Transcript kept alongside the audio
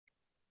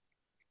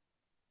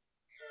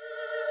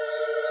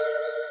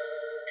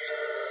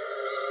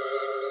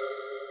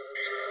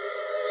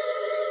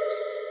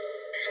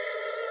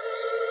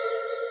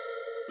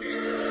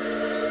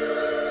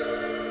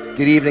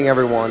Good evening,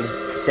 everyone.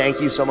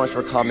 Thank you so much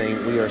for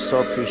coming. We are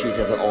so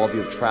appreciative that all of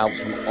you have traveled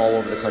from all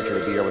over the country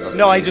to be here with us.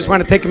 No, I just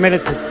want to take a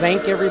minute to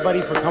thank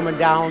everybody for coming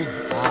down.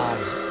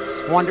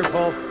 It's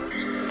wonderful.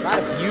 A lot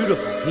of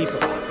beautiful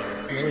people out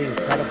there. Really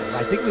incredible.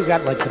 I think we've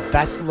got like the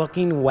best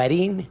looking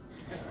wedding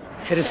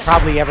that has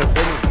probably ever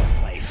been in this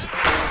place.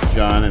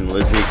 John and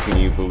Lizzie, can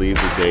you believe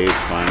the day is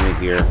finally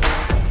here?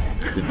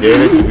 The day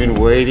that you've been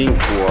waiting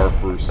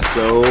for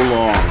so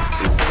long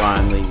is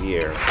finally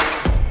here.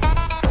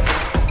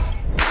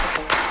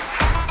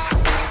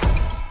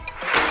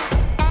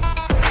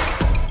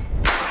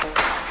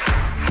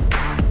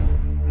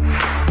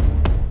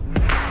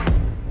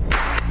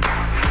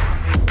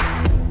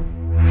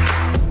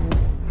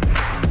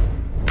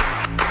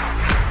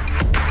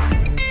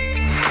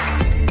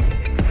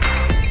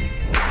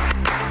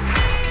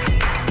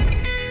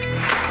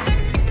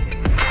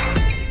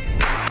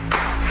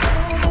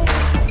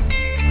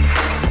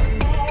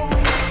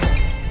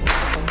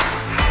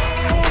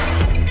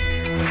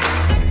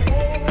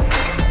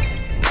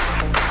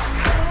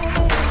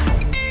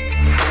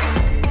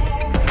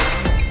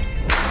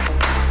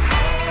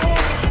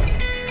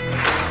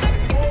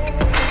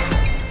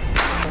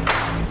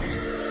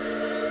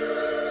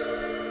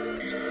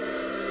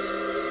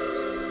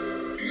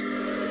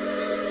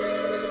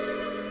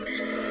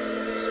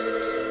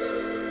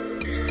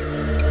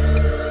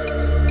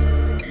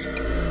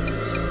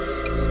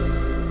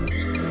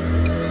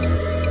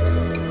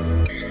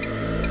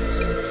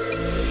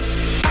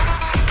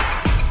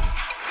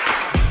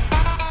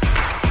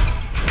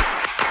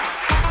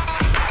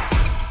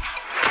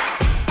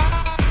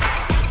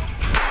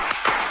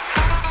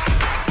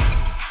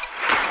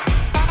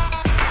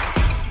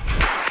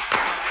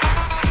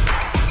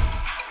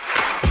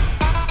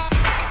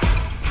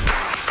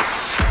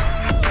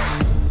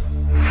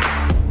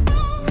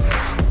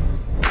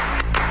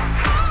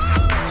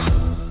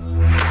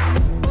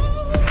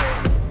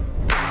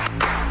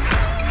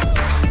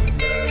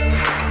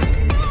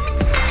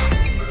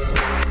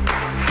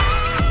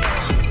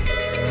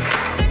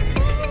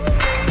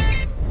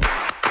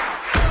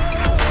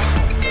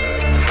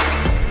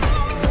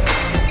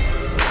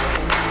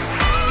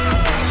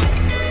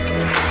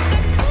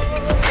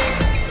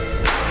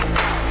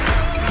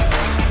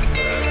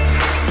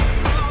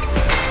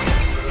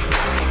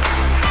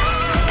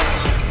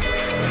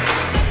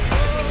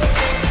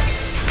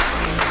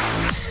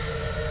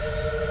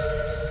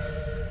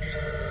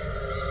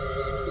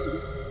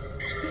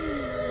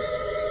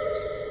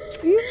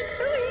 You look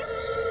so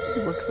handsome.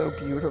 You look so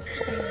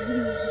beautiful.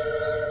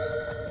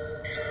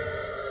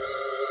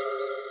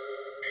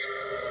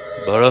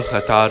 Baruch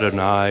atah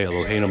Adonai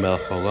Eloheinu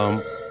melech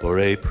haolam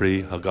borei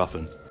pri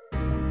hagafen.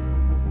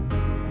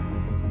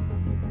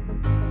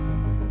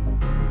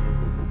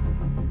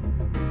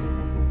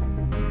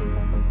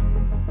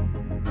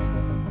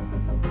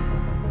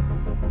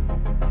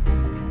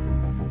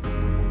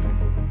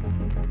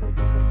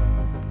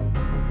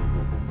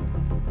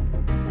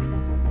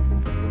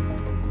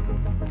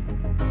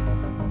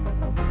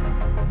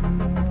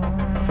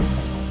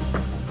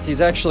 He's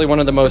actually one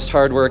of the most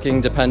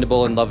hardworking,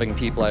 dependable, and loving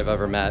people I've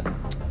ever met.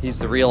 He's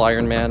the real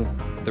Iron Man,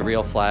 the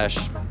real Flash,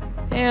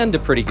 and a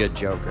pretty good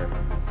Joker.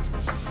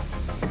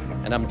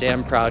 And I'm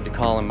damn proud to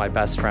call him my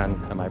best friend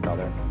and my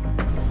brother.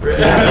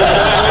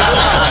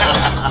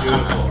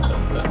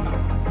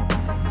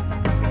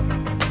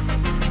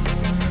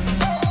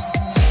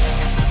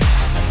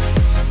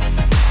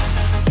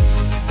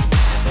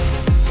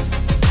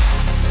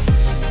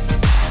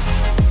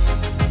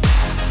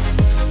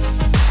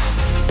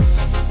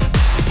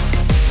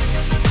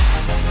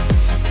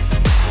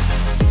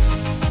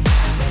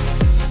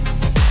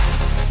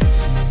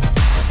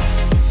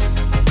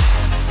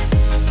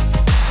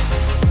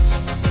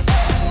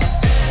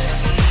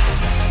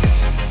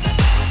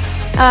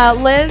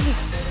 Liz,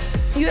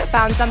 you have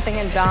found something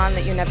in John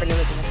that you never knew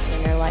was missing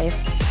in your life.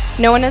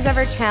 No one has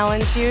ever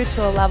challenged you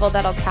to a level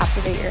that'll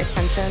captivate your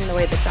attention the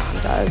way that John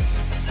does.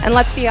 And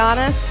let's be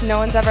honest, no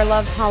one's ever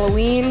loved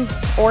Halloween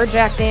or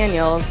Jack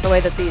Daniels the way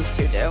that these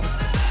two do.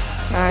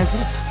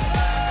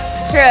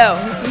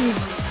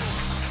 True.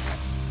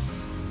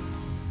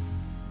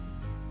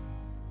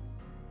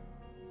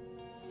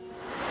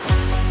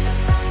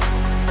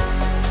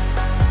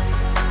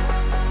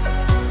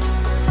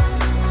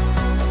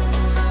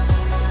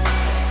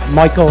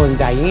 Michael and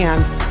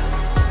Diane,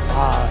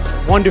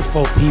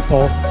 wonderful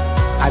people.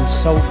 I'm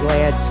so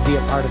glad to be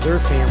a part of their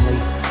family,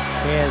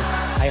 as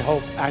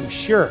I'm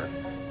sure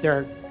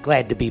they're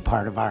glad to be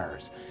part of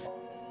ours.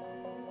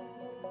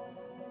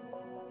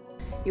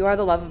 You are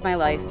the love of my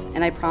life,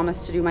 and I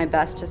promise to do my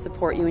best to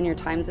support you in your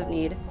times of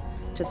need,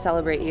 to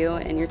celebrate you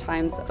in your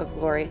times of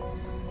glory,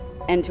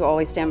 and to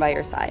always stand by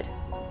your side.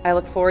 I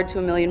look forward to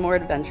a million more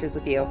adventures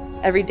with you.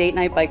 Every date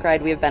night bike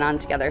ride we have been on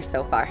together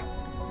so far.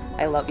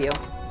 I love you.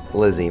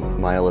 Lizzie,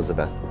 my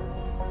Elizabeth,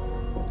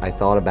 I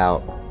thought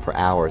about for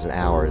hours and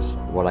hours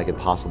what I could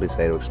possibly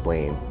say to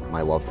explain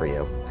my love for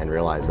you and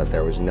realized that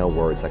there was no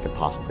words that could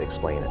possibly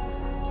explain it.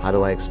 How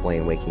do I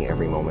explain waking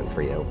every moment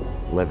for you,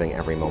 living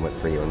every moment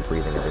for you, and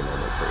breathing every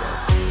moment for you?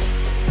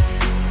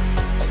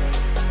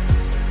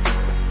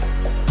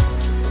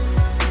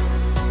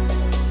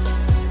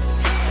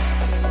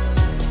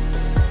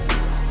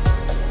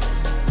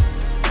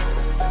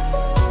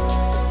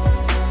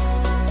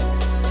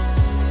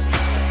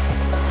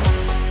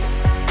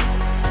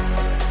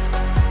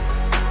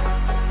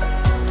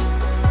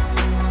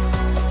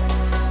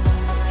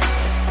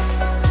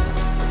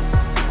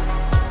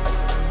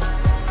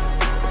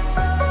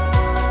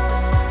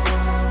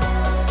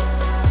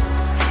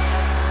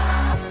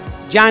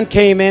 John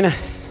came in,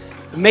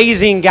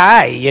 amazing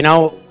guy, you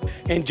know,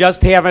 and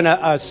just having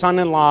a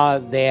son-in-law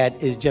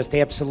that is just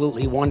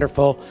absolutely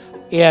wonderful.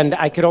 And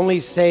I could only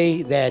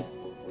say that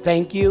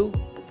thank you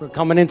for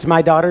coming into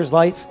my daughter's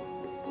life.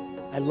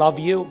 I love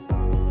you.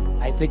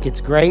 I think it's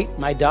great.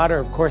 My daughter,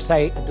 of course,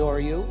 I adore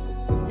you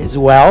as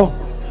well.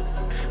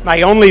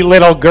 My only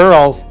little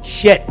girl,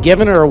 shit,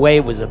 giving her away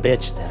was a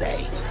bitch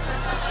today.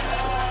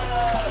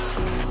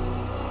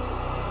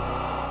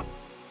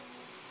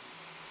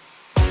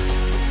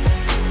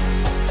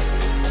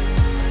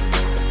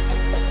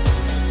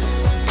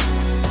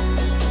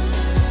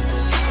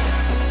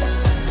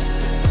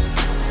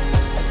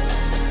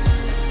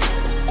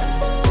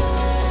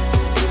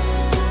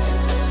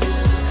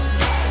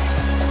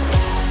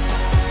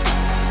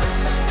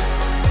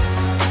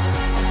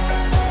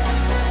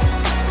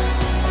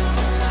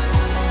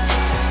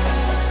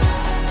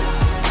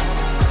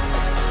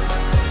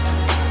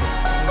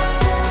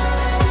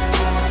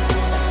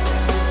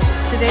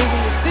 Today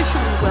we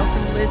officially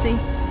welcome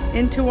Lizzie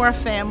into our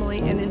family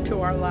and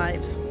into our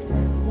lives.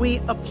 We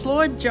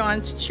applaud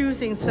John's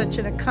choosing such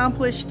an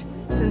accomplished,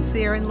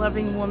 sincere, and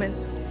loving woman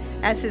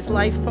as his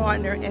life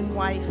partner and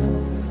wife.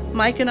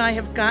 Mike and I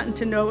have gotten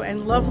to know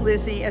and love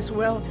Lizzie as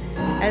well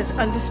as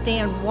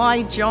understand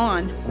why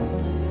John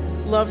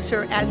loves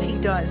her as he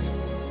does.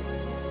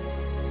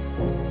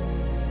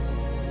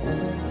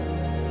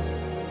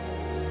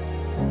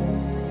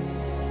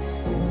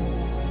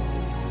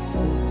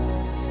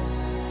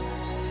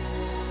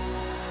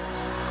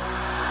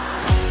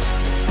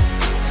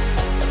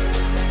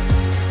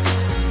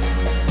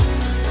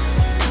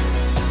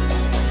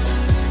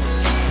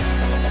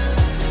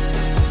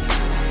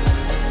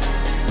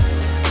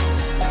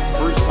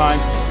 Time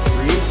since the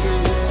creation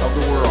of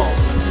the world.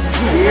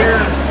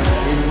 Here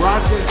in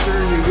Rochester,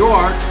 New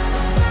York,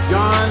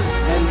 John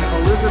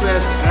and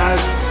Elizabeth as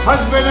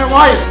husband and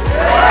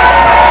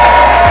wife.